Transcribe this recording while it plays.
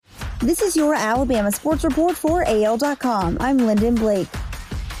This is your Alabama Sports Report for AL.com. I'm Lyndon Blake.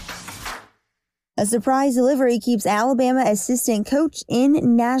 A surprise delivery keeps Alabama assistant coach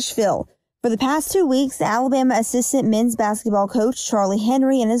in Nashville. For the past 2 weeks, Alabama assistant men's basketball coach Charlie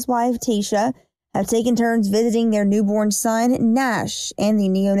Henry and his wife Tasha have taken turns visiting their newborn son Nash and the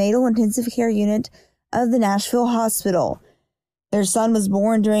neonatal intensive care unit of the Nashville hospital. Their son was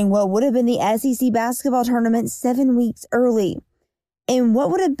born during what would have been the SEC basketball tournament 7 weeks early. In what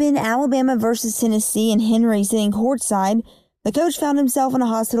would have been Alabama versus Tennessee and Henry sitting courtside, the coach found himself in a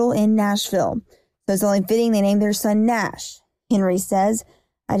hospital in Nashville. So it's only fitting they named their son Nash. Henry says,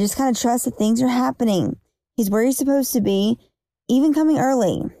 "I just kind of trust that things are happening. He's where he's supposed to be, even coming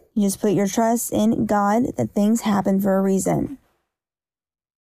early. You just put your trust in God that things happen for a reason."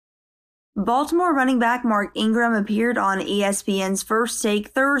 Baltimore running back Mark Ingram appeared on ESPN's First Take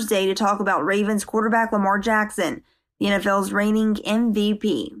Thursday to talk about Ravens quarterback Lamar Jackson, the NFL's reigning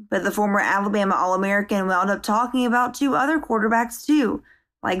MVP. But the former Alabama All-American wound up talking about two other quarterbacks too.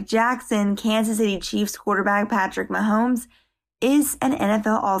 Like Jackson, Kansas City Chiefs quarterback Patrick Mahomes is an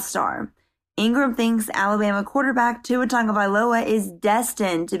NFL All-Star. Ingram thinks Alabama quarterback Tua Tagovailoa is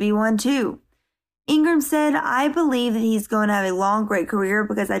destined to be one too. Ingram said, "I believe that he's going to have a long, great career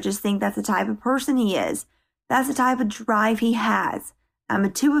because I just think that's the type of person he is. That's the type of drive he has. I'm a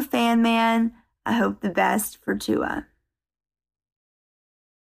Tua fan, man. I hope the best for Tua."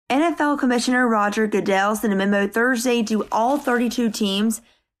 NFL Commissioner Roger Goodell sent a memo Thursday to all 32 teams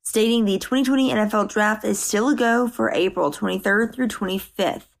stating the 2020 NFL Draft is still a go for April 23rd through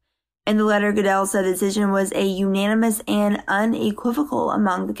 25th. In the letter, Goodell said the decision was a unanimous and unequivocal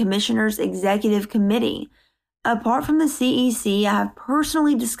among the Commissioner's Executive Committee. Apart from the CEC, I have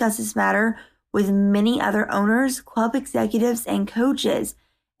personally discussed this matter with many other owners, club executives, and coaches,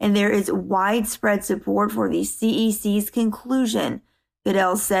 and there is widespread support for the CEC's conclusion,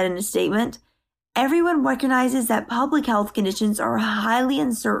 Goodell said in a statement. "Everyone recognizes that public health conditions are highly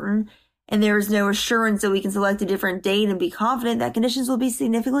uncertain, and there is no assurance that we can select a different date and be confident that conditions will be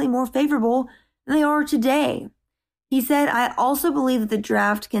significantly more favorable than they are today." He said, "I also believe that the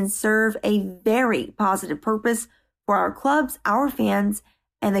draft can serve a very positive purpose for our clubs, our fans,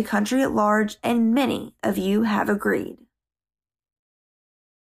 and the country at large, and many of you have agreed."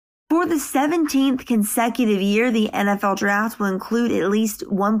 For the 17th consecutive year, the NFL Draft will include at least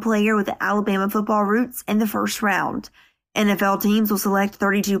one player with Alabama football roots in the first round. NFL teams will select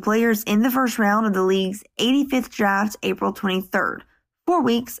 32 players in the first round of the league's 85th draft, April 23rd, 4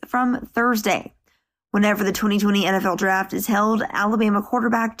 weeks from Thursday. Whenever the 2020 NFL Draft is held, Alabama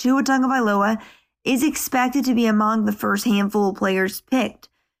quarterback Tua Tagovailoa is expected to be among the first handful of players picked,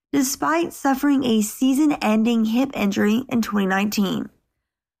 despite suffering a season-ending hip injury in 2019.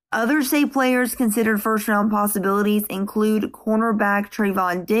 Other state players considered first-round possibilities include cornerback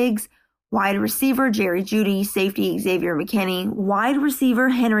Trayvon Diggs, wide receiver Jerry Jeudy, safety Xavier McKinney, wide receiver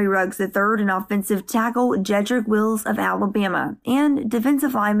Henry Ruggs III, and offensive tackle Jedrick Wills of Alabama, and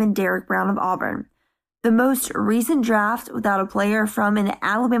defensive lineman Derek Brown of Auburn. The most recent draft without a player from an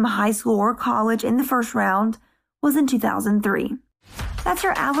Alabama high school or college in the first round was in 2003. That's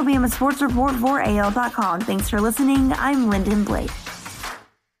your Alabama Sports Report for AL.com. Thanks for listening. I'm Lyndon Blake.